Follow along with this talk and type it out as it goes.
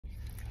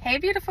Hey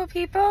beautiful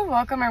people,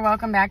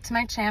 welcome back to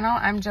my channel.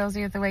 I'm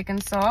Josie with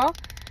Awakened Soul.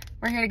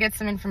 We're here to get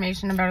some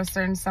information about a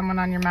certain someone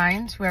on your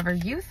mind, whoever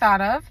you thought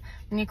of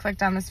when you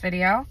clicked on this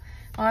video.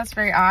 Well, that's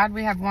very odd.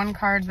 We have one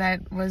card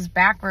that was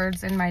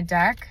backwards in my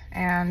deck,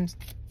 and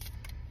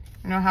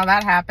you know how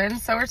that happened,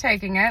 so we're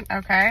taking it,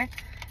 okay?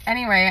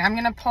 Anyway, I'm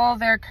going to pull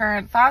their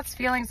current thoughts,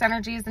 feelings,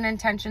 energies, and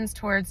intentions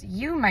towards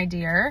you, my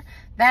dear.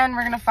 Then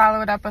we're going to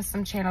follow it up with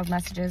some channeled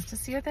messages to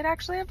see what they'd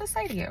actually have to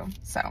say to you.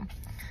 So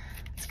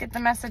let's get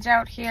the message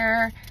out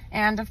here.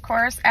 And of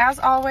course, as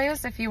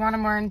always, if you want a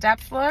more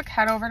in-depth look,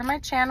 head over to my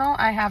channel.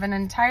 I have an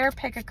entire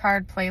pick a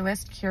card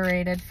playlist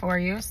curated for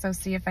you, so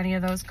see if any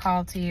of those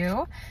call to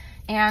you.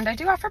 And I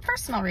do offer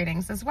personal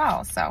readings as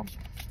well, so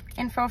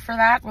info for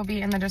that will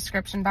be in the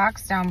description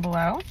box down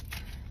below.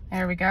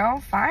 There we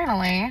go.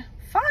 Finally,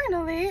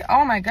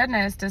 oh my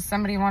goodness, does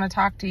somebody want to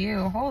talk to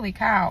you? Holy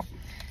cow.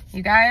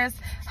 You guys,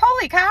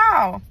 holy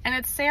cow! And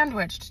it's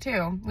sandwiched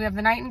too. We have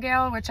the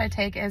Nightingale, which I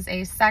take as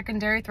a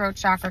secondary throat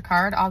chakra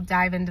card. I'll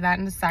dive into that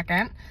in a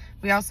second.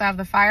 We also have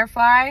the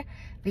Firefly,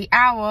 the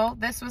Owl.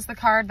 This was the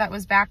card that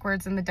was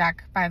backwards in the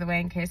deck, by the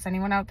way, in case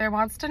anyone out there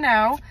wants to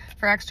know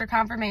for extra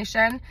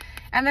confirmation.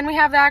 And then we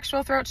have the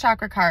actual throat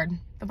chakra card,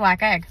 the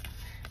Black Egg.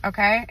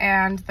 Okay,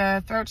 and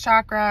the throat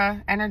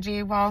chakra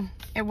energy, well,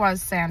 it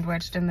was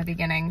sandwiched in the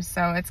beginning,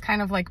 so it's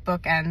kind of like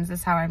bookends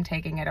is how I'm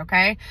taking it,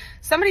 okay?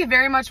 Somebody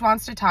very much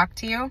wants to talk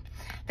to you.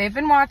 They've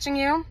been watching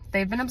you.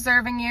 They've been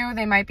observing you.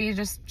 They might be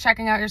just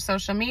checking out your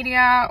social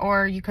media,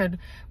 or you could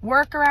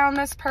work around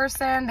this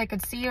person. They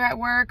could see you at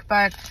work,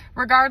 but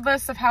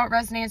regardless of how it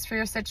resonates for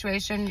your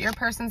situation, your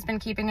person's been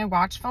keeping a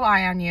watchful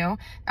eye on you,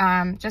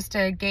 just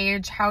to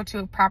gauge how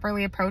to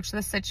properly approach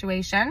the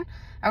situation,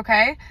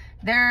 okay?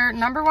 Their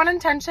number one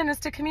intention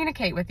is to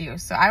communicate with you.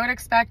 So I would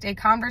expect a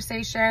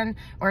conversation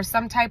or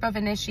some type of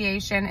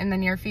initiation in the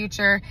near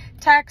future.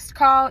 Text,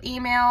 call,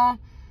 email,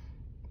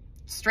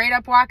 straight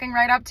up walking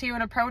right up to you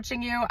and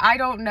approaching you. I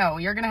don't know.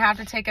 You're going to have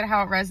to take it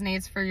how it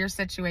resonates for your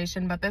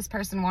situation, but this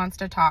person wants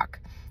to talk.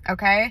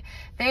 Okay?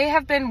 They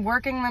have been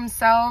working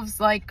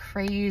themselves like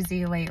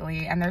crazy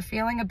lately, and they're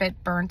feeling a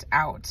bit burnt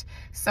out.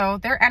 So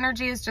their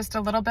energy is just a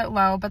little bit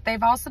low, but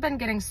they've also been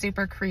getting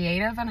super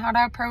creative on how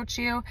to approach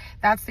you.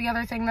 That's the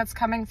other thing that's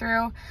coming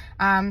through.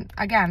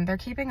 Again, they're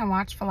keeping a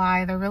watchful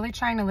eye. They're really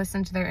trying to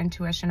listen to their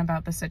intuition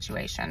about the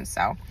situation.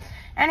 So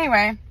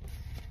anyway,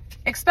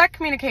 expect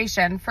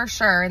communication for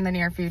sure in the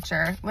near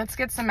future. Let's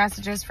get some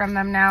messages from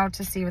them now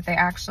to see what they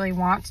actually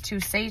want to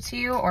say to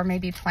you, or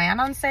maybe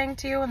plan on saying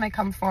to you when they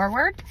come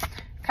forward.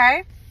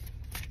 Okay?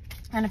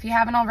 And if you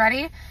haven't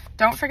already,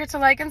 don't forget to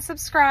like and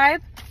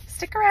subscribe.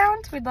 Stick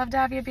around. We'd love to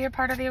have you be a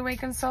part of the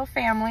Awakened Soul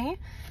family.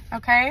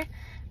 Okay?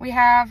 We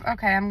have,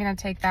 okay, I'm going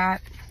to take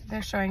that.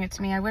 They're showing it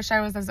to me. I wish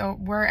I was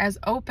were as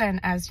open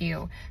as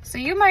you. So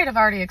you might have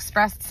already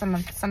expressed some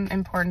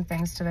important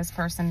things to this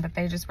person, but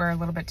they just were a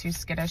little bit too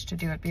skittish to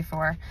do it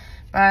before.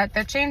 But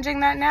they're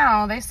changing that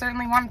now. They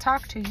certainly want to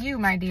talk to you,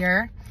 my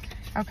dear.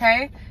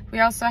 Okay? We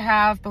also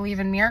have Believe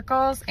in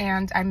Miracles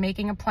and I'm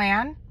Making a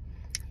Plan.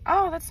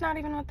 Oh, that's not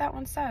even what that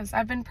one says.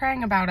 I've been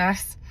praying about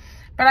us.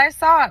 But I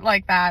saw it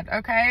like that,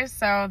 okay?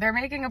 So they're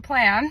making a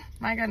plan.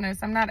 My goodness,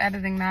 I'm not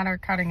editing that or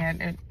cutting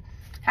it. It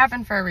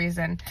happened for a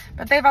reason.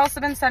 But they've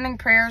also been sending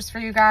prayers for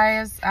you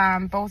guys,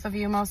 both of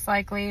you most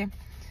likely.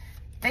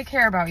 They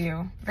care about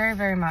you very,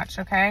 very much,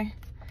 okay?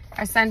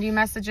 I send you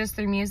messages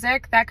through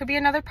music. That could be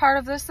another part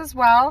of this as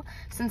well,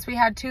 since we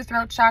had two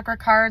throat chakra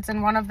cards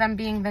and one of them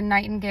being the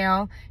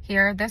Nightingale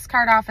here. This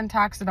card often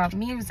talks about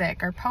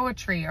music or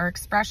poetry or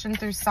expression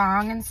through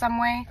song in some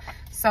way.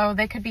 So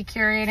they could be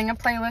curating a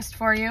playlist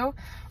for you,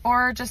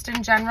 or just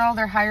in general,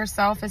 their higher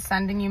self is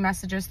sending you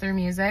messages through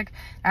music.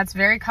 That's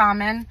very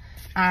common,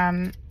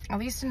 at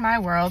least in my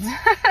world.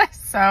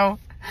 So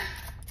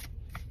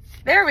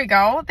there we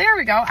go. There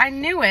we go. I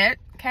knew it.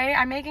 Okay,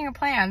 I'm making a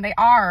plan. They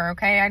are,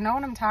 okay? I know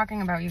what I'm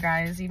talking about, you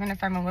guys, even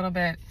if I'm a little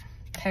bit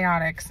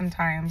chaotic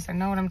sometimes. I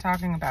know what I'm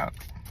talking about.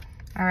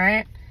 All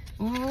right?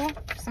 Ooh,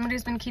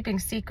 somebody's been keeping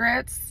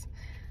secrets.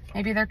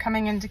 Maybe they're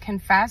coming in to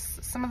confess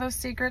some of those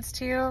secrets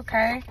to you,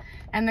 okay?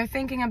 And they're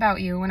thinking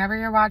about you. Whenever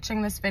you're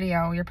watching this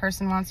video, your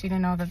person wants you to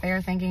know that they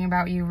are thinking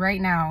about you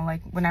right now,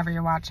 like whenever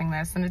you're watching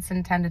this, and it's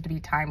intended to be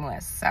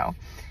timeless. So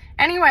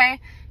anyway,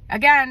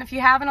 again, if you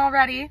haven't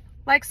already,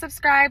 like,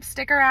 subscribe,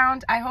 stick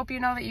around. I hope you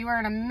know that you are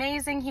an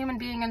amazing human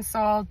being and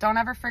soul. Don't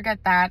ever forget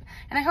that.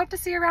 And I hope to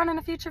see you around in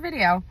a future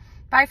video.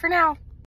 Bye for now.